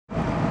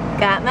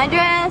Got my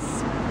dress.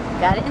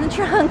 Got it in the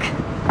trunk.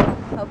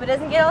 Hope it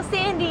doesn't get all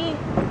sandy.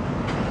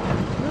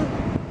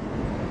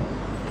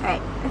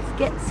 Alright, let's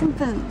get some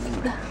food.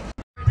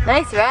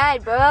 Nice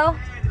ride, bro.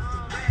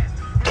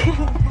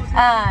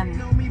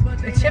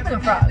 It's chipping a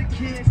frog.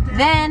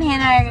 Then Hannah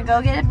and I are gonna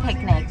go get a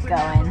picnic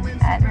going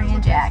at Marie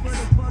and Jack's.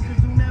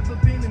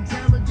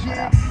 What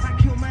else?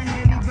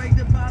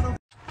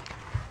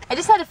 I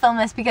just had to film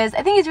this because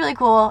I think it's really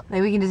cool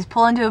that we can just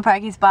pull into a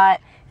parking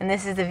spot and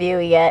this is the view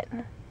we get.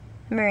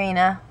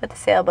 Marina with the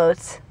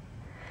sailboats.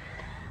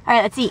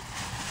 Alright, let's eat.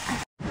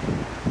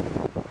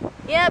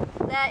 Yep,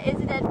 that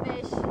is a dead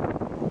fish.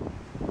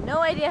 No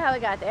idea how it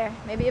got there.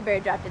 Maybe a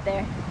bird dropped it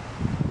there.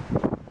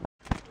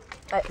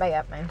 I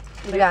got mine.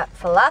 We got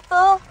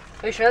falafel.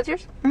 Are you sure that's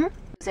yours? Mm-hmm. Does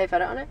it say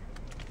feta on it?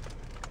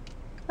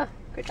 Oh,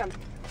 great job.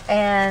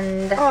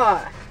 And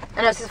Oh,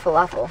 I know this is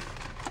falafel.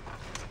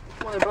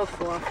 well, they're both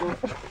falafel.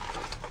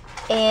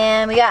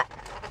 And we got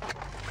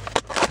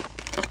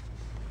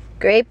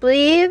grape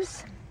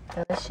leaves.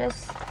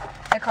 Delicious.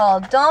 They're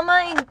called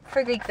dolma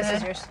for Greek food. This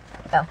is yours.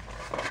 Oh.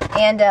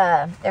 And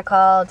they're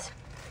called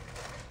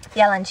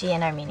yalanchi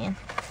in Armenian.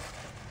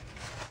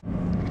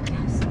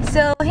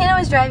 So Hannah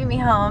was driving me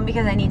home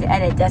because I need to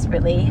edit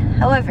desperately.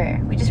 However,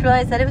 we just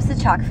realized that it was the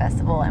Chalk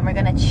Festival and we're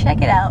gonna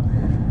check it out.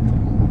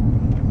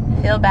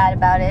 Feel bad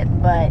about it,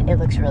 but it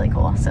looks really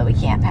cool, so we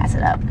can't pass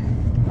it up.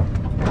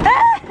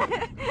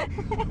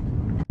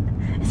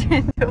 It's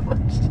into a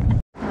bush.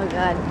 Oh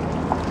god.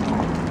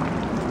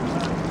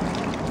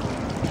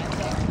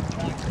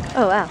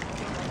 Oh wow.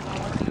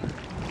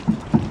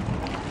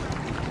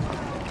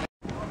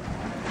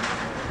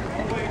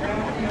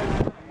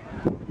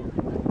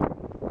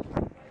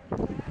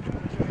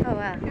 Oh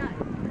wow.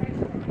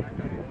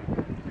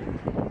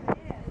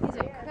 These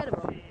are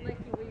incredible.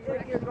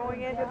 You're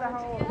going into the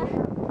hole.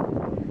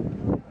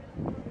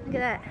 Look at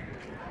that.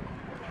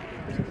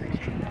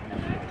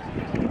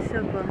 It's so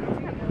cool.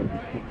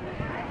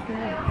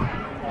 Yeah.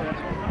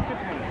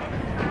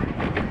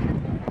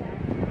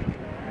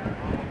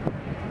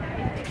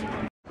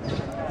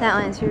 That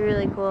one's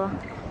really cool.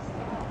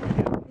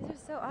 These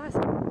are so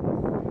awesome.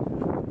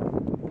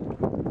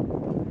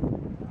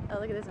 Oh,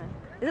 look at this one.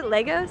 Is it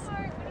Legos?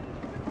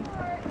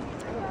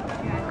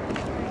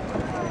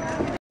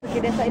 Porque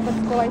dessa aí pra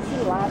descolar esse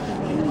lápis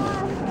aí.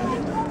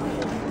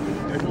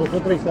 Você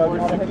precisa de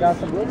uma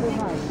regaça duas vezes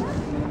mais.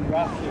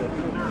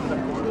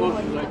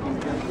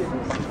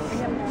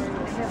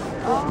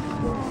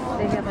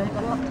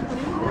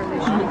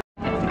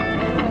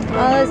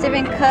 All those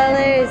different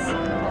colors.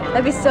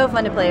 That'd be so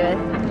fun to play with.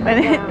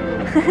 Wouldn't it?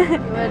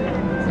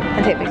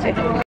 I'll take a picture.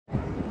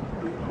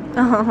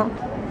 Oh,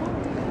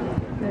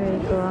 very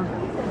cool.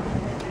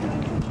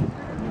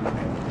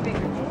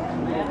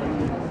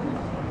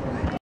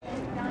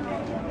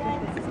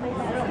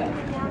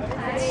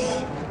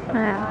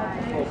 Wow.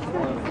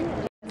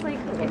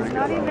 It's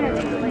not even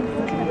like.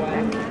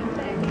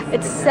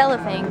 It's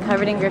cellophane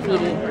covered in graffiti,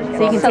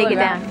 so you can take it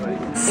down.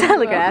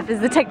 Cellugraph is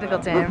the technical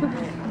term.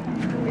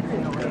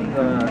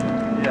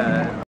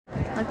 Yeah.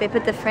 Look, they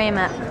put the frame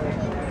up.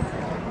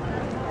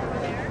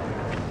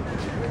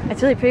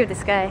 It's really pretty with the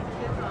sky.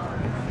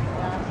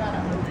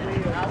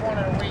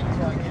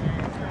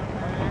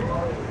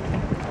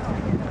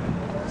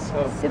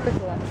 Super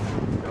cool.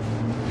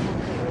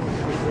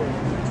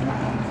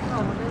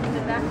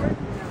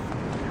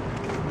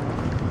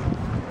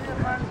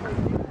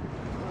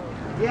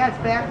 Yeah, it's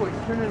backwards.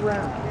 Turn it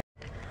around.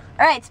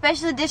 Alright,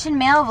 special edition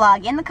mail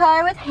vlog in the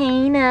car with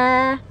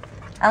Hannah.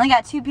 I only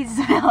got 2 pieces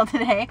of mail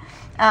today,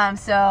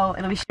 so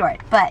it'll be short.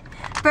 But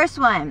first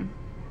one,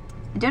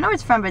 I don't know where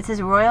it's from, but it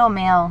says Royal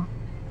Mail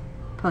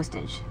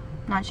Postage.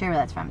 Not sure where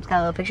that's from. It's got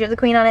a little picture of the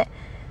Queen on it.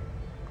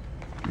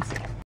 Let's see.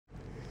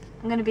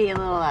 I'm gonna be a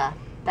little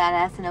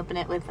badass and open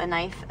it with a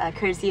knife,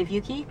 courtesy of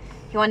Yuki.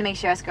 He wanted to make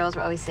sure us girls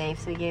were always safe,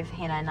 so he gave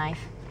Hannah a knife.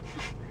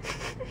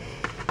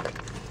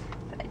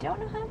 But I don't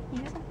know how to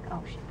use it.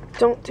 Oh shit.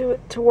 Don't do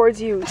it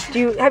towards you.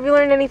 Have you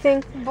learned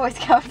anything Boy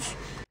Scouts.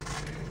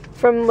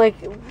 from like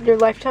your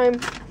lifetime?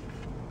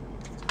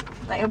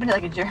 I opened it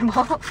like a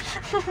gerbil.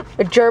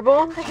 A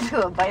gerbil? I can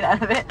do a bite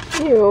out of it.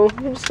 Ew,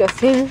 you're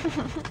disgusting.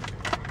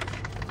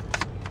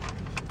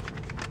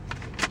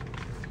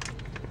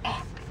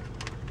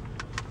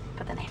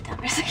 Put the knife down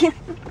for a second.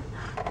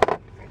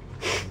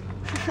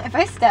 If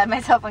I stab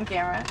myself on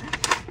camera.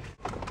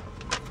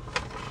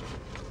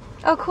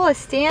 Oh cool, a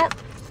stamp.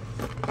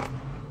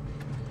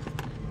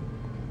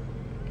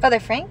 Oh, they're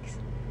francs?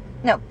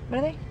 No, what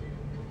are they?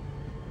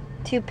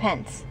 2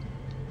 pence.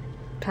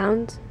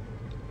 Pounds?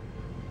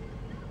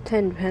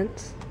 10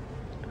 pence.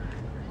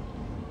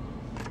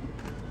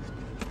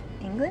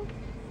 England?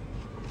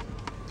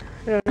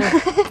 I don't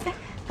know.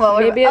 Well,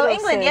 Maybe oh, it'll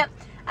England, say. yep.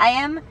 I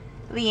am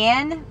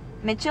Leanne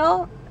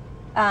Mitchell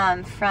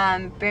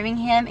from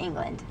Birmingham,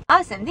 England.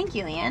 Awesome, thank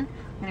you, Leanne.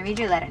 I'm gonna read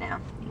your letter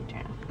now. You can turn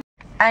it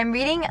off. I'm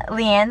reading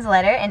Leanne's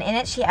letter, and in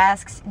it she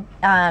asks,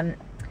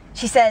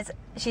 she says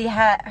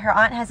her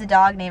aunt has a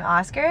dog named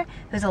Oscar,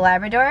 who's a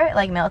Labrador,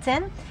 like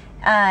Milton,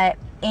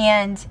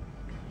 and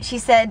she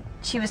said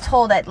she was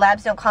told that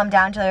labs don't calm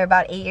down until they're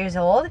about 8 years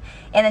old.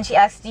 And then she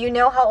asked, do you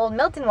know how old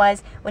Milton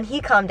was when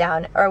he calmed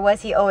down, or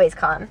was he always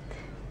calm?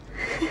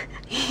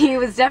 He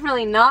was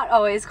definitely not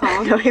always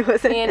calm. No, he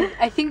wasn't. And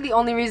I think the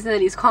only reason that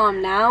he's calm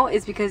now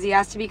is because he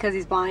has to be, because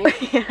he's blind.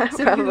 Yeah,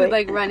 so probably. he would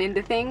like run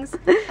into things.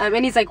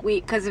 And he's like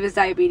weak because of his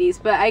diabetes.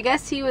 But I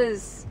guess he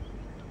was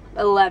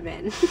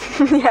 11.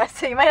 Yeah,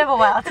 so you might have a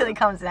while till he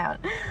calms down.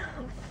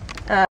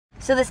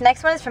 So this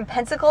next one is from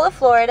Pensacola,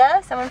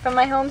 Florida. Someone from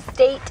my home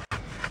state.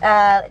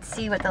 Let's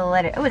see what the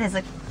letter. Oh, it has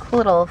a cool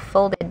little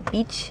folded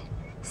beach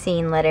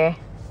scene letter.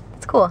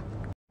 It's cool.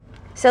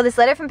 So this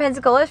letter from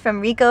Pensacola is from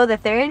Rico the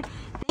Third.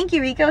 Thank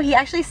you, Rico. He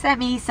actually sent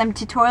me some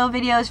tutorial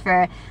videos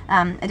for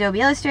Adobe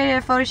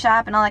Illustrator,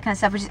 Photoshop, and all that kind of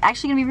stuff, which is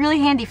actually going to be really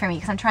handy for me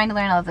because I'm trying to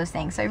learn all of those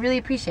things. So I really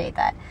appreciate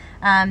that.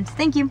 So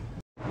thank you.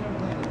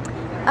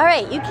 All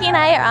right, Yuki and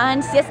I are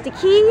on Siesta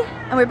Key,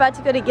 and we're about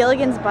to go to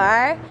Gilligan's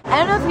Bar. I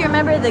don't know if you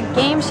remember the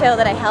game show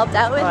that I helped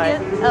out with. Hi.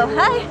 Oh,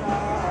 hi.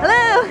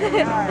 Hello.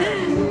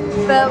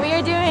 But we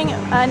are doing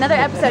another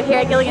episode here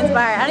at Gilligan's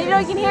Bar. I don't even know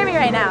if you can hear me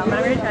right now, but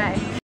I'm going to try.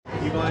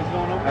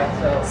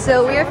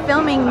 So we are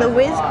filming the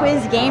Whiz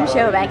Quiz game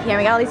show back here.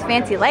 We got all these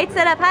fancy lights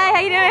set up. Hi, how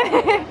you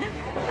doing?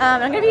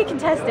 I'm gonna be a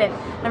contestant.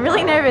 I'm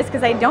really nervous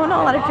because I don't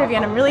know a lot of trivia,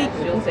 and I'm really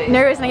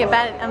nervous and I'm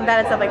bad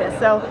at stuff like this.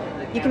 So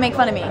you can make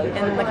fun of me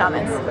in the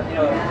comments.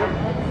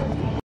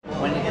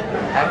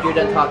 After you're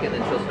done talking,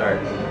 then she'll start.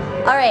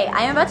 All right,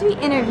 I am about to be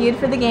interviewed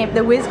for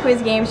the Whiz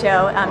Quiz game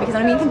show because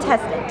I'm gonna be a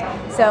contestant.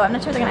 So I'm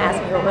not sure they're gonna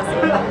ask me, but we'll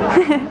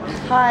see.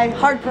 Hi,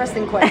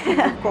 hard-pressing question,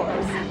 of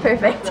course.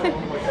 Perfect.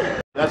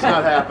 That's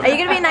not happening. Are you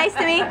gonna be nice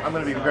to me? I'm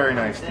going to be very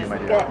nice to you, my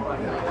dear. Good. All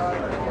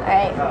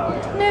right.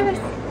 Nervous.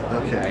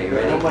 Okay. Are you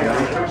ready? Oh my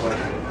God.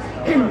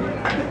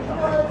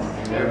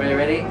 Everybody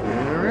ready?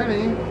 You're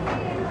ready.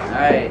 All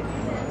right.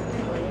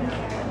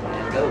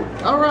 And go.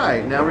 All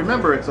right. Now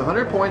remember, it's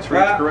 100 points for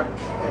each correct.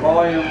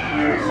 Volume,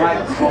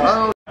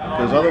 Oh,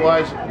 because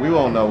otherwise we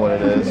won't know what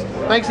it is.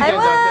 Thanks again,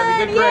 Dr.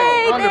 You did great.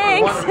 Yay, Wonderful,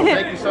 thanks. wonderful.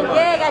 Thank you so much.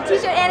 Yay, I got a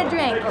t-shirt and a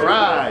drink. All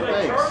right.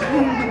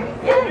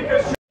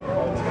 Thanks.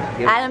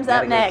 Adam's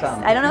up next.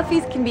 I don't know if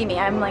he can beat me.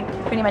 I'm like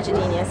pretty much a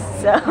genius,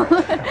 so. And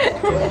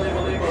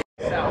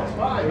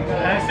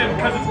I said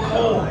because it's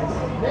cold.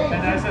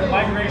 And I said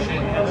migration,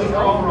 and those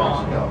are all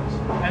wrong.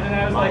 And then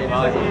I was like, he's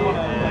like, what do you want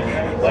to like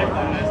have a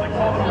lifeline? And I was like,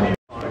 call it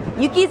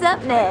a Yuki's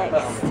up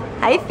next.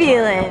 How you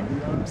feeling?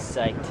 I'm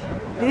psyched.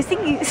 Lucy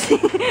Goose.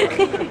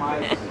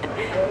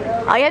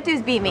 All you have to do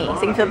is beat me, so you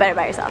can feel better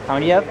about yourself. How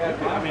many do you have?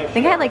 I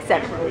think I had like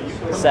 7.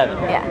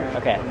 7. Yeah.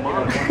 Okay.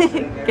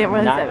 Get more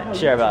than Not 7.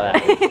 sure about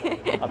that.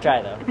 I'll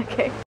try though.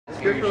 Okay.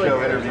 Show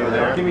interview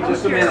there. Give me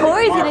just a minute.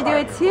 Corey's gonna do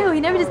it too. He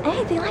never does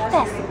anything like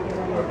this.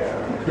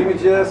 Give me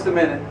just a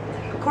minute.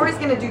 Corey's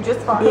gonna do just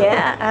fine.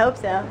 Yeah, I hope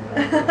so.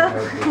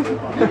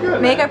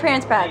 Make our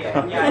parents proud. Get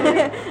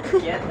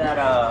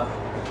that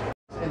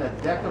In a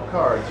deck of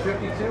cards,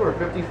 52 or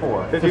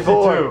 54?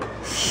 54.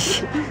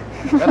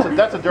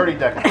 That's a dirty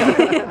deck of cards.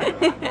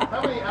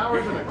 How many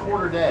hours in a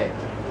quarter day?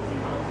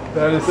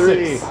 That is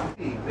 3. 6.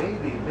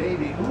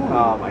 Baby, ooh,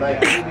 Oh my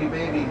like God.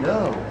 baby,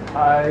 no.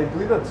 I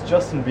believe that's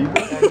Justin Bieber.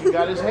 And you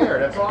got his hair,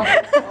 that's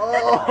awesome.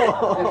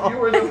 Oh. If you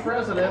were the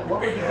president, what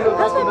would you do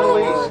How's about the my Middle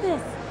mom know East?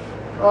 this?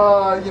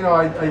 You know,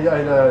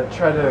 I'd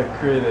try to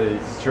create a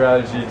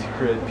strategy to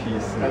create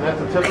peace. And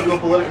that's a typical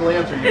political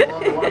answer. You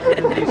belong to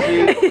Washington, D.C.,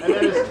 and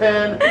then it's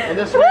 10, and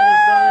this man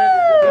has done it,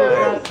 he has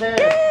got 10.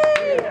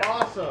 Yay!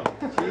 Awesome.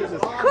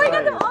 Jesus Corey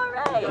got them Christ. all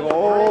right.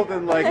 Gold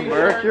and like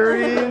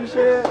mercury and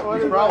shit.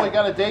 He's probably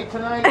got a date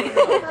tonight.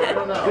 I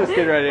don't know. This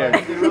kid right here.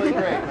 But you did really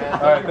great, man. All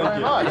right, Thank you very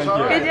thank much. you.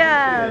 All right. Good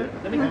job.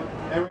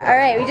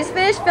 Alright, we just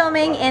finished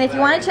filming, and if you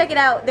want to check it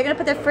out, they're going to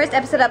put their first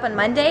episode up on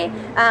Monday.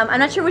 I'm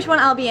not sure which one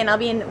I'll be in. I'll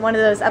be in one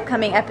of those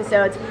upcoming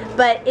episodes.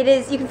 But it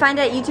is, you can find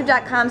it at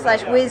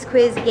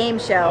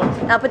youtube.com/whizquizgameshow.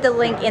 And I'll put the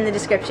link in the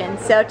description.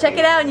 So check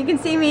it out, and you can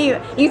see me, you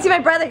can see my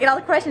brother get all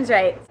the questions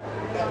right.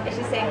 I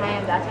should say hi,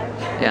 I'm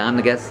Datev. Yeah, I'm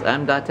the guest.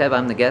 I'm Datev.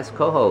 I'm the guest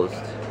co-host.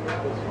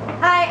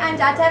 Hi, I'm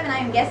Datev, and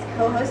I'm guest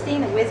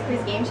co-hosting the Whiz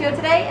Quiz Game Show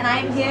today, and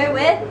I'm here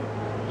with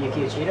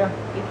Yuki Uchida?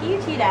 Yuki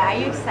Uchida. Are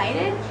you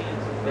excited?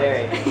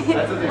 Very.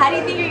 How do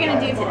you think you're going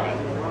to do today?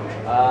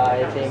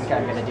 I think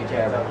I'm gonna do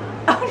terrible.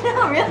 Oh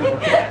no, really?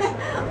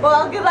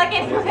 Well, good luck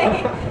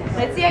anyway.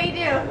 Let's see how you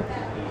do.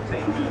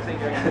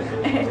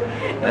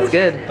 That's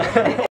good.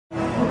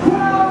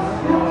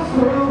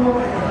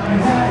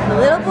 The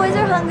little boys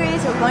are hungry,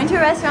 so we're going to a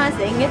restaurant so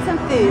they can get some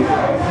food.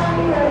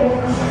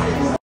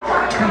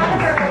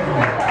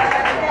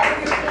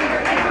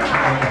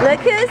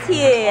 Look who's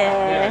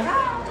here.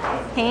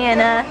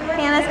 Hannah.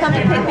 Hannah's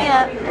coming to pick me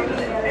up.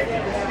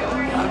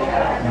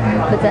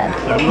 What's that?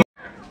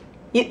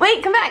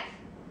 Wait, come back!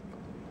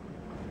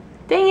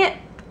 Dang it!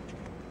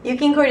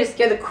 Yuki and Corey just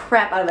scared the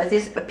crap out of us. They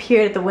just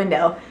appeared at the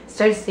window,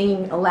 started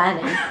singing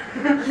Aladdin.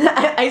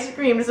 I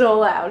screamed so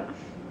loud.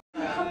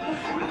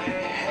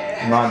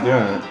 I'm not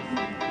doing it.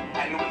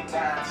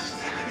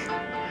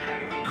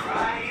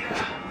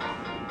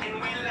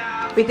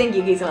 We think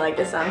Yuki's gonna like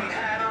this song.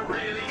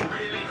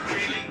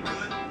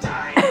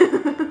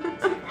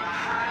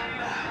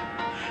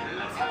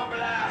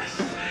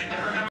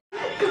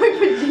 we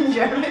put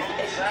ginger on my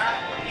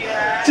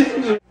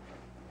face.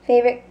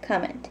 Favorite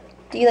comment.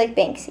 Do you like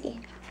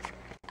Banksy?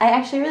 I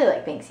actually really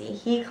like Banksy.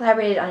 He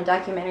collaborated on a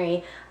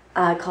documentary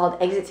called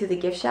Exit Through the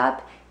Gift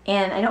Shop,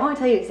 and I don't want to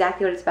tell you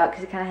exactly what it's about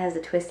because it kind of has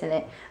a twist in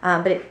it,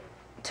 but it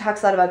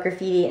talks a lot about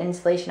graffiti and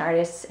installation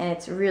artists, and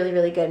it's really,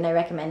 really good, and I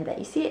recommend that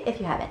you see it if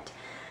you haven't.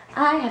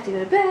 I have to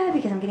go to bed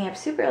because I'm getting up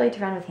super early to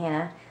run with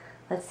Hannah.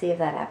 Let's see if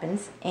that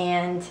happens.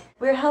 And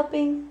we're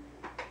helping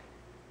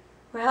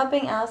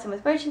Allison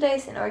with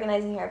merchandise and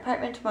organizing her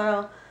apartment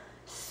tomorrow,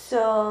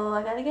 so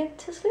I gotta get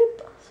to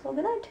sleep. So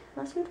good night.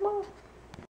 I'll see you tomorrow.